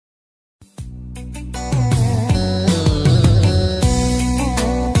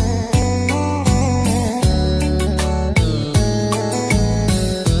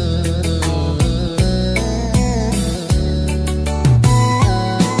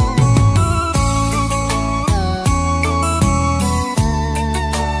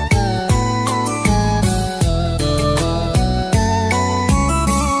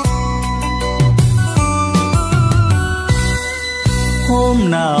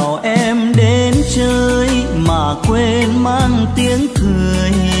chào em đến chơi mà quên mang tiếng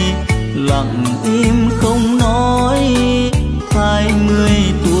cười, lặng im không nói. 20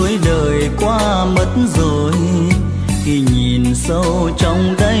 tuổi đời qua mất rồi, khi nhìn sâu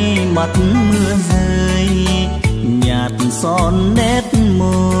trong đây mắt mưa rơi, nhạt son nét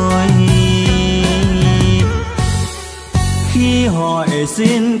môi. Khi hỏi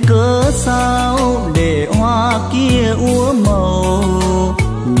xin cớ sao để hoa kia úa màu,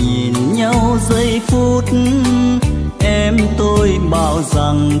 nhìn nhau giây phút em tôi bảo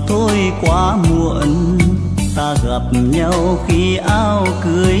rằng thôi quá muộn. Ta gặp nhau khi áo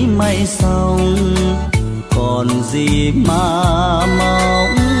cưới may xong, còn gì mà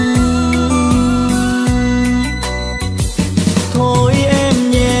mong. Thôi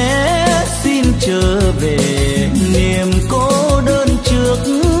em nhé xin trở về niềm cô đơn trước,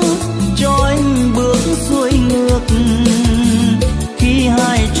 cho anh bước xuôi ngược. Khi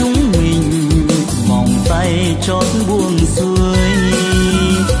hai chúng mình vòng tay chót buông xuôi,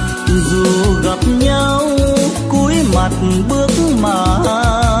 dù gặp nhau cúi mặt bước mà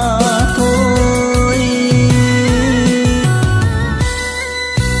thôi.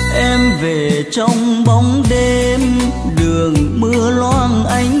 Em về trong bóng đêm, đường mưa loang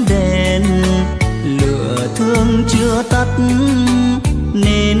ánh đèn, lửa thương chưa tắt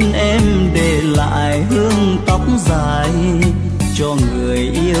nên em để lại hương tóc dài cho người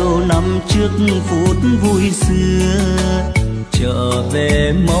yêu năm trước phút vui xưa trở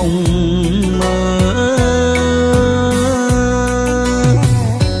về mong mơ.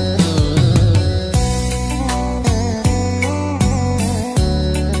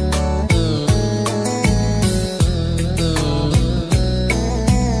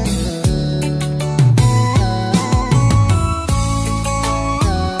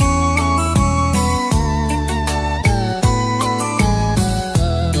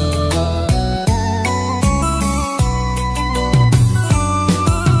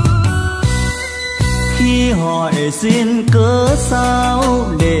 Hỏi xin cớ sao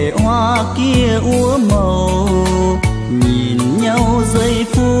để hoa kia úa màu, nhìn nhau giây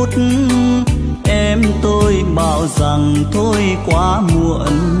phút em tôi bảo rằng thôi quá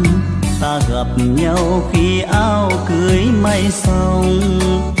muộn. Ta gặp nhau khi áo cưới may xong,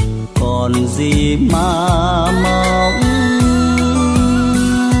 còn gì mà mong.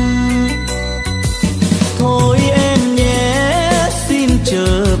 Thôi em nhé xin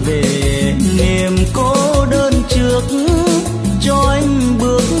trở về niềm cô đơn trước, cho anh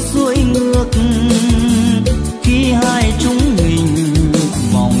bước xuôi ngược. Khi hai chúng mình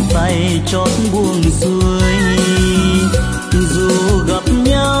vòng tay chót buông xuôi, dù gặp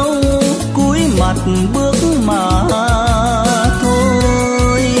nhau cúi mặt bước mà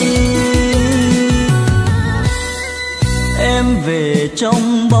thôi. Em về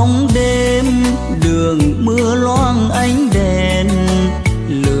trong bóng đêm, đường mưa loang ánh đèn,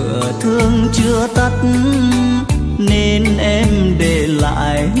 lửa thương chưa tắt nên em để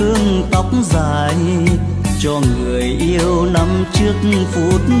lại hương tóc dài cho người yêu năm trước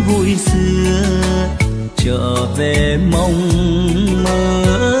phút vui xưa trở về mong mơ.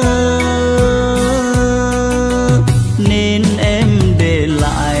 Nên em để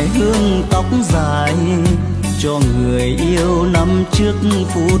lại hương tóc dài cho người yêu năm trước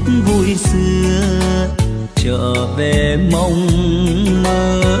phút vui xưa trở về mong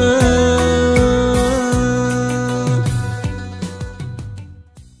mơ.